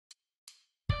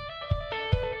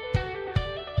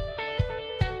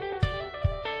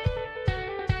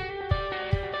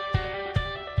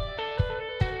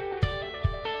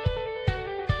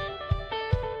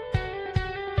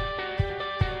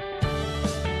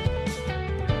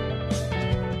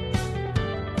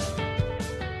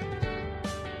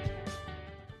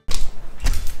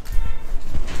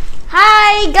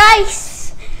Hi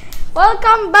guys!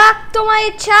 Welcome back to my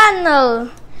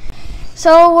channel.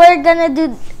 So we're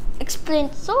gonna explain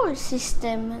the solar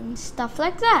system and stuff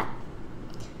like that.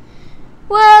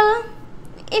 Well,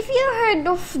 if you heard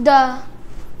of the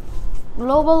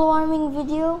global warming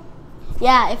video,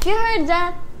 if you heard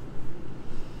that,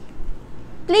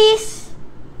 please,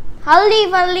 I'll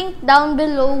leave a link down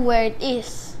below where it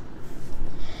is.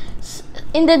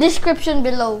 In the description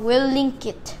below, we'll link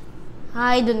it.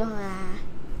 I don't know.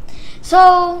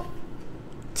 So,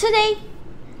 today,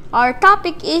 our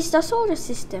topic is the solar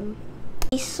system.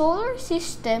 A solar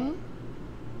system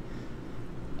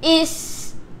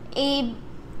is a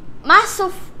mass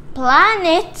of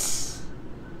planets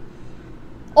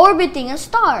orbiting a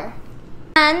star.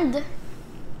 And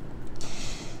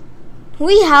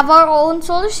we have our own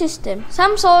solar system.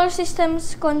 Some solar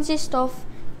systems consist of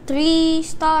 3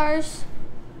 stars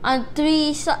and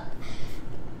 3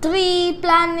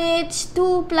 planets,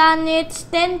 2 planets,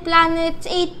 10 planets,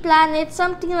 8 planets,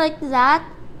 something like that.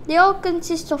 They all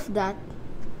consist of that.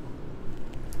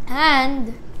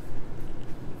 And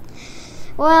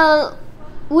well,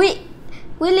 we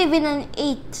live in an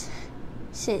 8.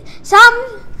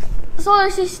 Some solar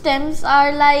systems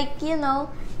are like, the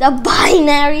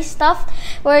binary stuff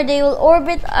where they will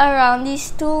orbit around these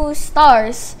 2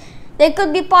 stars. They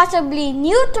could be possibly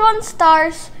neutron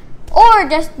stars or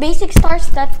just basic stars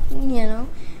that,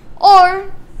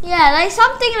 or like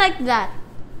something like that.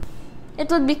 It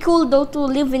would be cool though to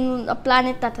live in a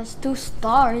planet that has 2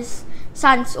 stars,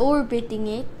 suns orbiting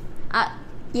it.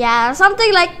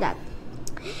 Something like that.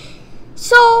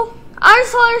 So, our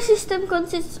solar system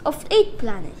consists of 8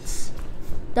 planets.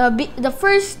 The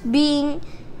first being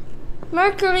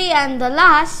Mercury and the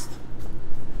last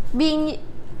being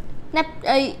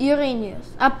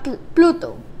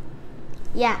Pluto.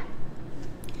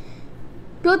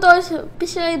 Pluto is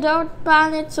officially a dwarf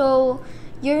planet, so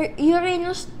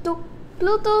Uranus took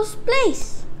Pluto's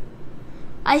place.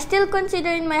 I still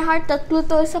consider in my heart that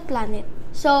Pluto is a planet,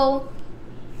 so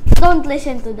don't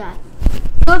listen to that.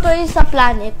 Pluto is a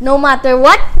planet. No matter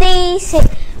what they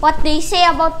say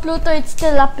about Pluto, it's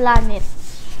still a planet.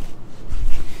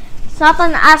 It's not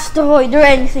an asteroid or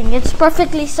anything. It's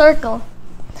perfectly circle.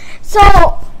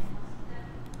 So,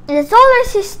 the solar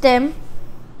system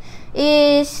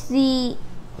is the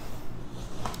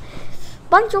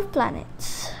bunch of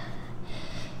planets.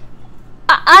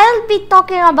 I'll be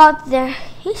talking about their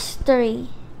history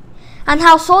and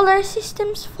how solar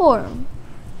systems form.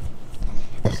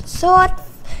 So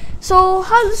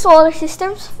how do solar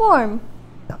systems form?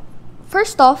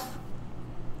 First off,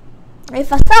 if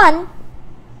a sun,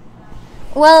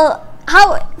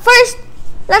 first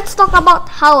let's talk about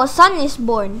how a sun is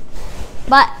born.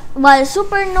 But by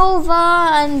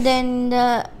supernova and then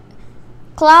the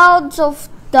clouds of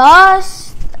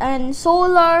dust and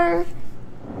solar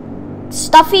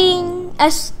stuffing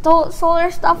as solar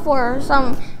stuff or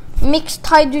some mixed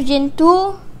hydrogen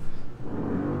too,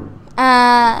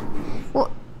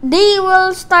 they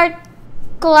will start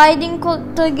colliding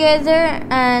together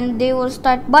and they will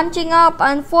start bunching up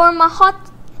and form a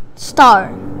hot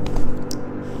star.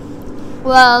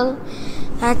 Well,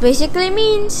 that basically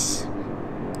means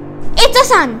it's a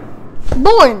sun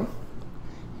born.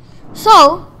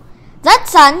 So, that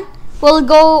sun will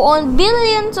go on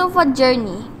billions of a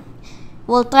journey.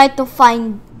 Will try to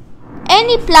find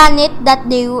any planet that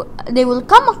they will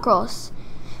come across.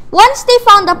 Once they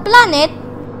found a planet,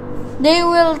 they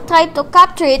will try to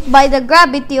capture it by the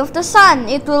gravity of the sun.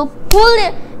 It will pull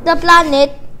the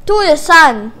planet to the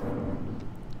sun.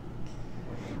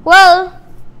 Well,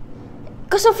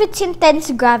 because of its intense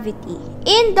gravity,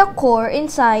 in the core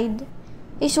inside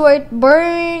is where it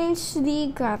burns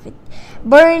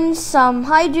burns some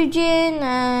hydrogen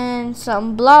and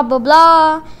some blah blah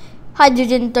blah.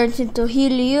 Hydrogen turns into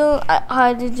helium.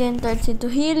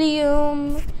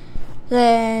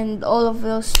 Then all of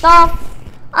those stuff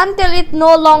until it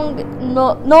no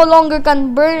longer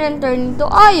can burn and turn into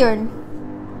iron,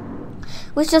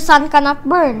 which the sun cannot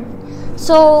burn.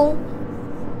 So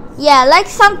like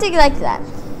something like that.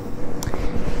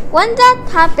 When that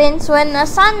happens, when a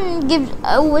sun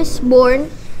is born,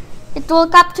 it will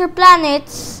capture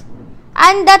planets,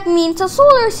 and that means a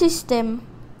solar system.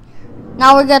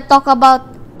 Now we're gonna talk about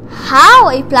how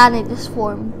a planet is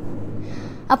formed.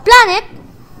 A planet,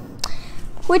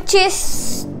 which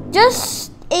is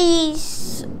just a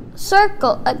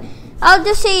circle, I'll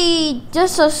just say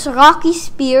just a rocky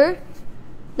sphere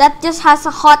that just has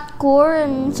a hot core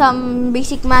and some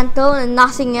basic mantle and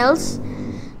nothing else.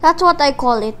 That's what I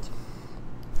call it.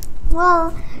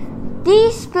 Well,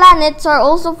 these planets are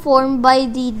also formed by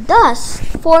the dust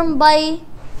formed by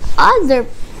other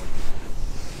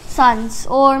suns,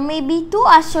 or maybe two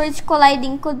asteroids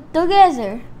colliding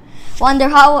together. Wonder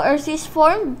how Earth is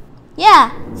formed?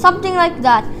 Yeah, something like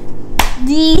that.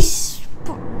 These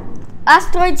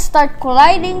asteroids start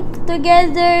colliding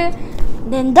together,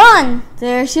 then done.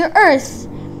 There's your Earth.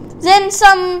 Then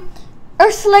some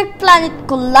Earth-like planet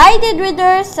collided with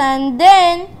Earth, and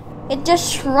then it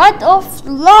just shred off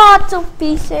lots of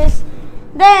pieces.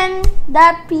 Then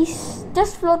that piece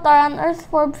just float around Earth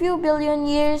for a few billion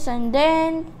years, and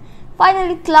then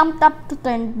finally clumped up to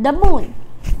turn the moon.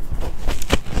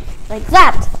 Like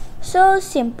that. So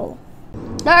simple.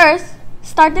 The Earth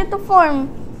started to form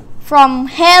from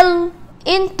hell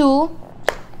into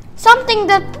something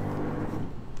that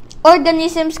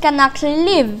organisms can actually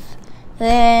live.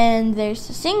 Then there's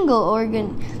a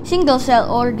single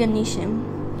cell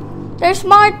organism. They're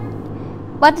smart,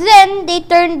 but then they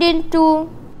turned into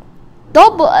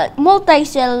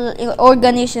multi-cell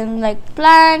organisms like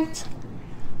plants,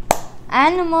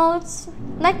 animals,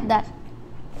 like that.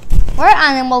 We're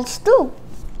animals too,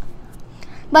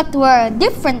 but we're a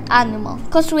different animal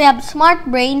because we have smart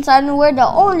brains, and we're the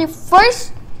only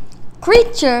first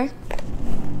creature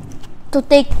to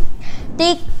take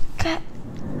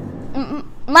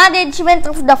management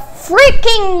of the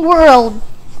freaking world,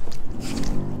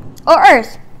 or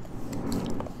Earth.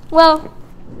 Well,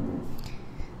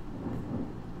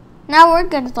 now we're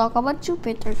gonna talk about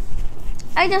Jupiter.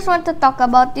 I just want to talk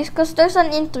about this because there's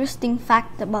an interesting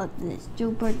fact about this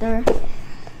Jupiter.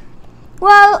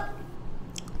 Well,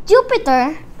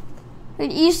 Jupiter,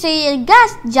 you say a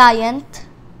gas giant.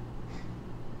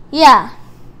 Yeah,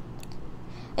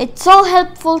 it's so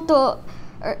helpful to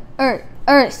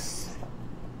Earth.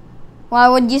 Why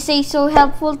would you say so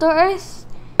helpful to Earth?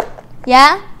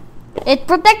 Yeah, it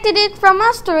protected it from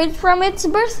asteroids from its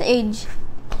birth age,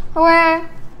 where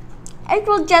it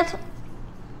will just,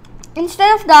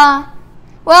 instead of the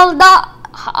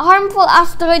harmful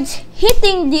asteroids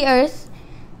hitting the Earth,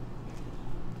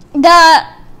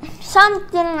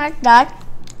 something like that,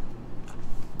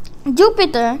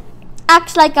 Jupiter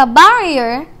acts like a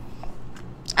barrier,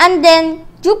 and then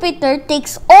Jupiter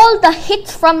takes all the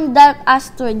hits from that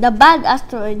asteroid, the bad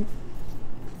asteroid.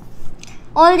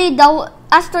 Only the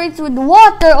asteroids with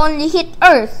water only hit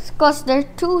Earth because they're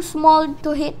too small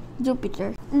to hit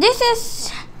Jupiter. This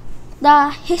is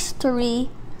the history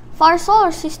of our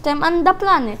solar system and the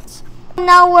planets.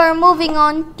 Now we're moving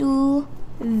on to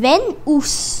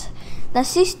Venus, the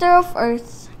sister of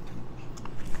Earth.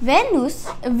 Venus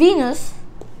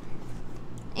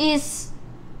is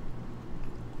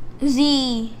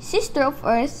the sister of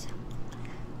Earth,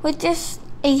 which is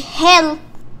a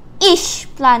hell-ish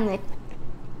planet,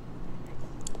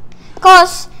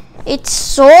 because it's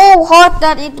so hot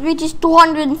that it reaches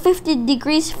 250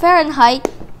 degrees Fahrenheit,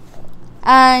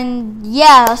 and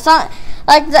yeah,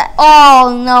 like that.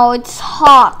 Oh no, it's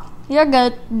hot. You're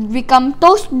gonna become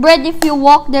toast bread if you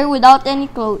walk there without any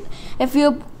clothes. If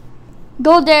you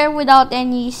go there without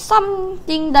any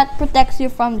something that protects you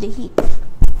from the heat.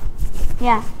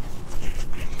 Yeah.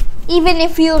 Even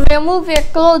if you remove your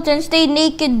clothes and stay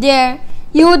naked there,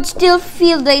 you would still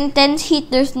feel the intense heat.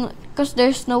 Because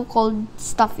there's no cold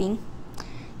stuffing.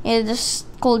 It's just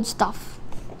cold stuff.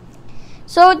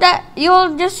 So that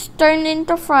you'll just turn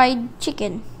into fried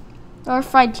chicken or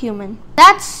fried human.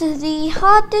 That's the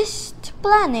hottest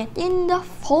planet in the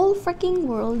whole freaking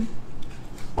world,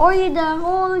 or in the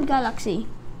whole galaxy,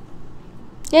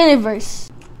 universe.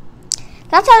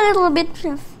 That's a little bit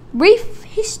of brief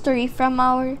history from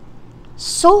our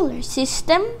solar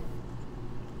system.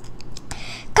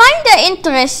 Kinda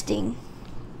interesting,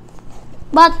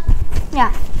 but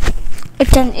yeah,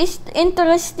 it's an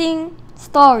interesting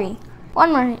story.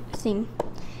 One more thing,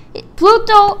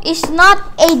 Pluto is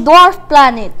not a dwarf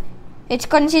planet. It's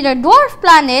considered dwarf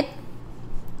planet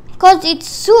because it's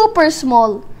super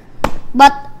small,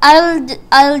 but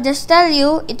I'll just tell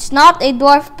you, it's not a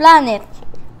dwarf planet.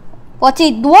 What's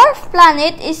a dwarf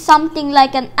planet is something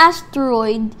like an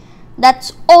asteroid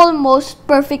that's almost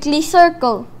perfectly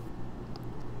circle,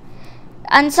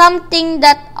 and something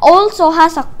that also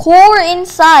has a core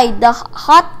inside, the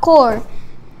hot core.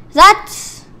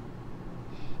 That's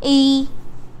a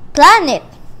planet.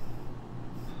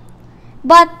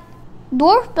 But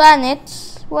dwarf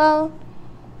planets, well,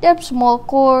 they have small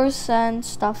cores and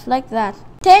stuff like that.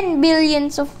 10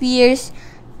 billions of years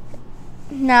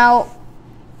now,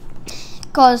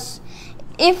 because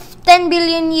if 10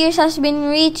 billion years has been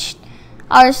reached,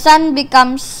 our sun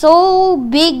becomes so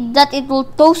big that it will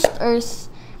toast Earth.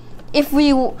 If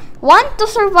we want to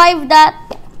survive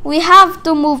that, we have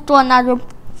to move to another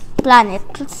planet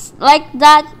like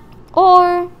that,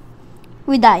 or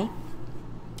we die.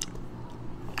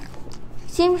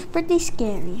 Seems pretty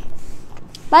scary,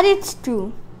 but it's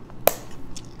true.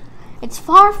 It's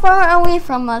far, far away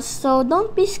from us, so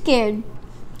don't be scared.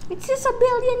 It's just 1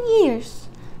 billion years.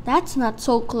 That's not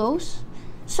so close.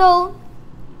 So,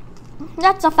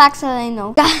 that's a fact that I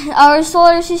know. Our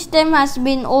solar system has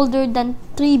been older than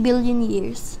 3 billion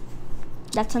years.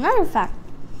 That's another fact.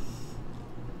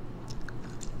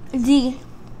 The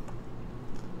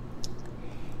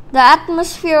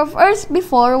atmosphere of Earth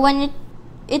before, when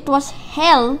it was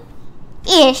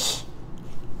hell-ish,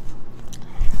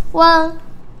 well,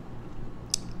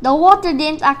 the water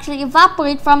didn't actually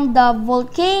evaporate from the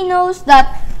volcanoes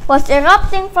that was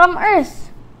erupting from Earth.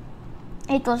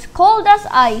 It was cold as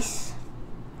ice.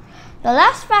 The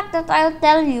last fact that I'll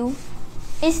tell you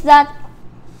is that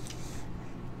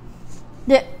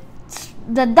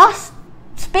the dust,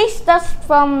 space dust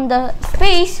from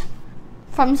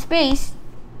space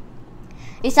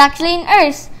is actually in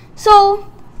Earth. So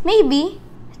maybe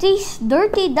these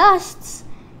dirty dusts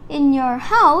in your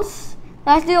house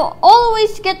that you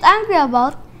always get angry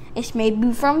about is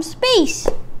maybe from space.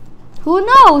 Who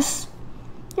knows?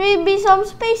 Maybe some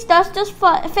space dust just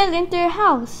fell into your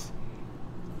house.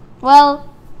 Well,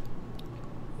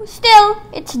 still,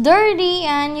 it's dirty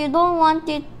and you don't want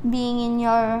it being in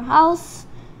your house.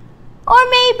 Or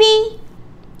maybe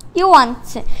you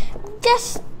want it.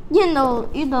 Just, you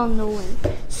don't know when.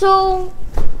 So,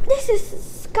 this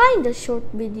is kind of short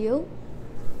video.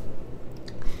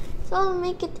 So, I'll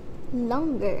make it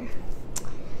longer.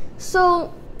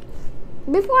 So,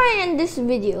 before I end this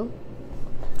video,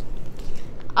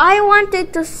 I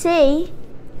wanted to say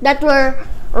that we're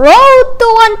road to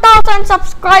 1,000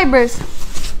 subscribers.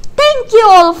 Thank you,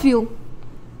 all of you.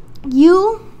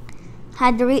 You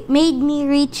had made me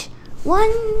reach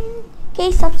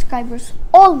 1K subscribers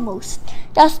almost.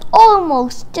 Just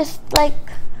almost. Just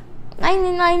like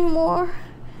 99 more.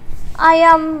 I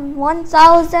am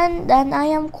 1,000 and I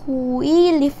am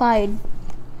qualified.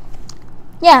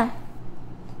 Yeah.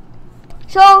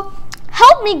 So,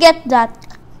 help me get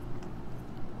that.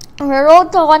 We're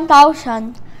road to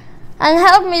 1,000 and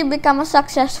help me become a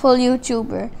successful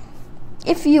YouTuber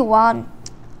if you want.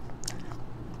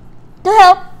 To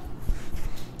help,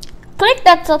 click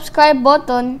that subscribe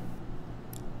button,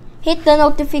 hit the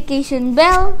notification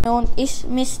bell, don't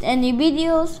miss any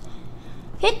videos,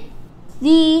 hit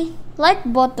the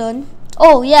like button.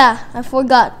 Oh yeah, I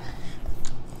forgot.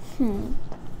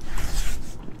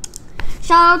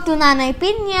 Shout out to Nanay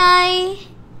Pinyay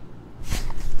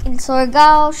in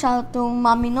Surigao, shout out to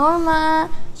Mami Norma,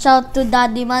 shout out to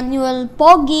Daddy Manuel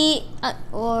Pogi,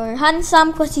 or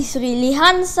handsome because he's really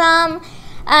handsome,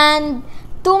 and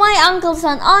to my uncles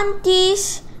and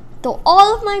aunties, to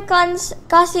all of my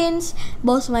cousins,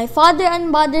 both my father and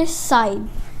mother's side.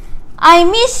 I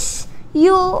miss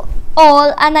you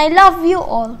all and I love you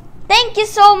all. Thank you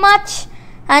so much,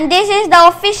 and this is the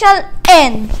official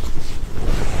end.